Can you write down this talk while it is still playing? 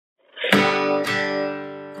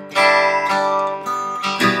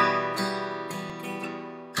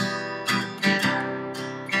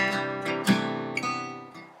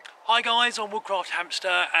guys, I'm Woodcraft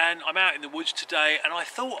Hamster and I'm out in the woods today, and I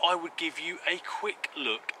thought I would give you a quick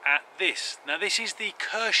look at this. Now this is the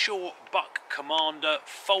Kershaw Buck Commander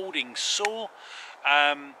folding saw.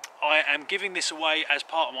 I am giving this away as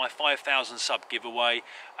part of my 5,000 sub giveaway,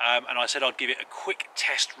 and I said I'd give it a quick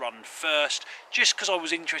test run first, just because I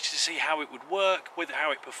was interested to see how it would work,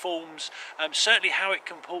 how it performs, certainly how it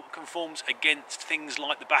conforms against things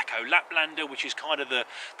like the Bhaco Laplander, which is kind of the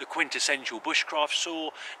quintessential bushcraft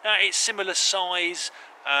saw. Now it's similar size.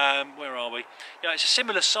 Where are we? Yeah, it's a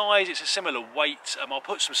similar size, it's a similar weight. I'll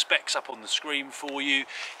put some specs up on the screen for you.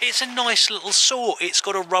 It's a nice little saw. It's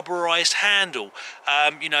got a rubberized handle.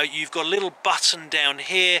 You know, you've got a little button down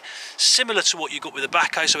here, similar to what you got with the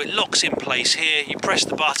Bhaco, so it locks in place here. You press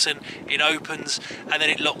the button, it opens, and then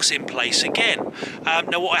it locks in place again.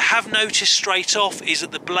 Now what I have noticed straight off is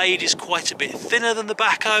that the blade is quite a bit thinner than the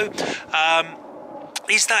Bhaco.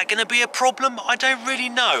 Is that going to be a problem? I don't really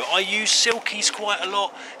know. I use silkies quite a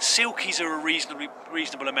lot. Silkies are a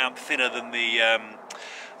reasonable amount thinner than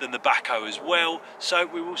the Bhaco as well, so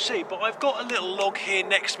we will see. But I've got a little log here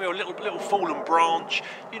next to me, or a little fallen branch.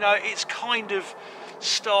 You know, it's kind of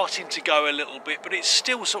starting to go a little bit, but it's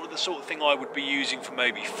still sort of the sort of thing I would be using for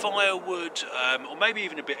maybe firewood, or maybe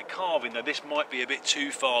even a bit of carving, though this might be a bit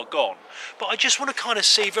too far gone. But I just want to kind of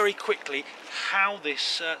see very quickly how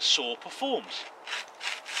this saw performs.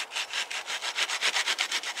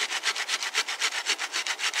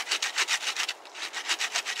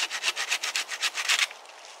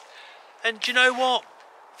 And do you know what?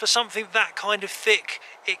 For something that kind of thick,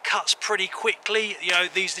 it cuts pretty quickly. You know,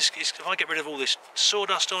 if I get rid of all this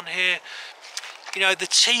sawdust on here, you know, the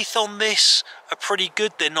teeth on this are pretty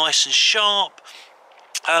good. They're nice and sharp.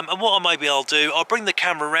 And what I'll do, I'll bring the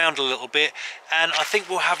camera around a little bit, and I think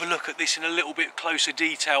we'll have a look at this in a little bit closer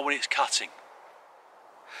detail when it's cutting.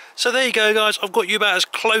 So there you go, guys. I've got you about as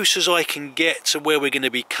close as I can get to where we're going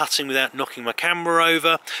to be cutting without knocking my camera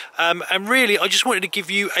over. And really, I just wanted to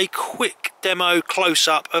give you a quick demo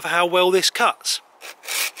close-up of how well this cuts.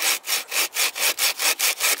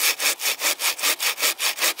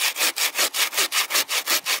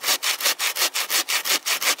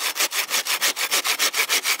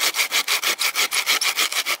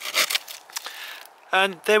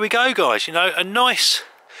 And there we go, guys. You know, a nice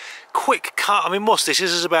quick cut. I mean, what's this?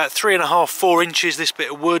 This is about 3.5–4 inches, this bit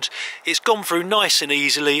of wood. It's gone through nice and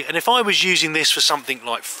easily, and if I was using this for something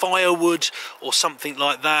like firewood or something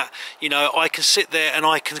like that, you know, I can sit there and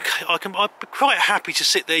I'm quite happy to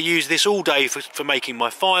sit there, use this all day for making my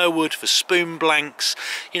firewood, for spoon blanks,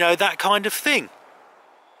 you know, that kind of thing.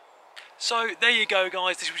 So there you go,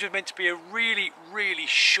 guys. This was just meant to be a really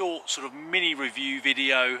short sort of mini review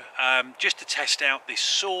video, just to test out this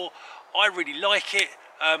saw. I really like it.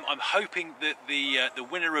 I'm hoping that the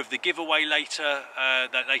winner of the giveaway later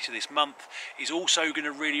this month is also going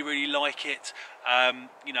to really like it.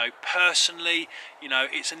 You know, personally, you know,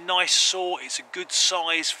 it's a nice saw. It's a good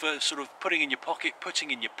size for sort of putting in your pocket,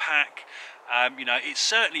 putting in your pack. You know, it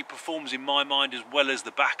certainly performs in my mind as well as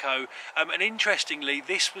the Bhaco. And interestingly,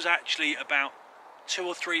 this was actually about £2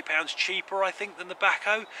 or £3 cheaper, I think, than the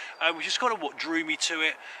Bhaco, which is kind of what drew me to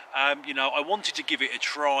it. You know, I wanted to give it a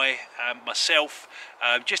try myself,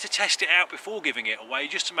 just to test it out before giving it away,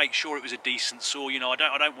 just to make sure it was a decent saw. You know, I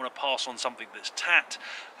don't want to pass on something that's tat,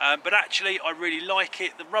 but actually I really like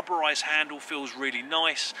it. The rubberized handle feels really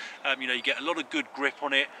nice. You know, you get a lot of good grip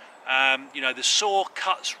on it. You know, the saw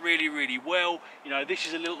cuts really well. You know, this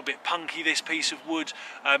is a little bit punky, this piece of wood,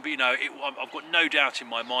 but you know, I've got no doubt in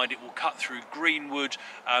my mind it will cut through green wood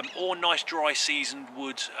or nice dry seasoned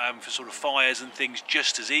wood for sort of fires and things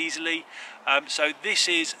just as easily. So this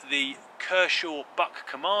is the Kershaw Buck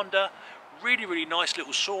Commander. Really nice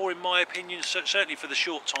little saw in my opinion, certainly for the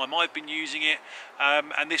short time I've been using it,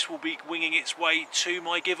 and this will be winging its way to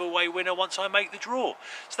my giveaway winner once I make the draw.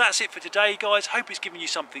 So that's it for today, guys. Hope it's given you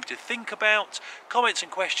something to think about. Comments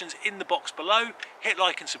and questions in the box below. Hit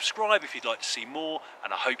like and subscribe if you'd like to see more,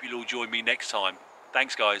 and I hope you'll all join me next time.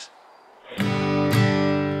 Thanks, guys.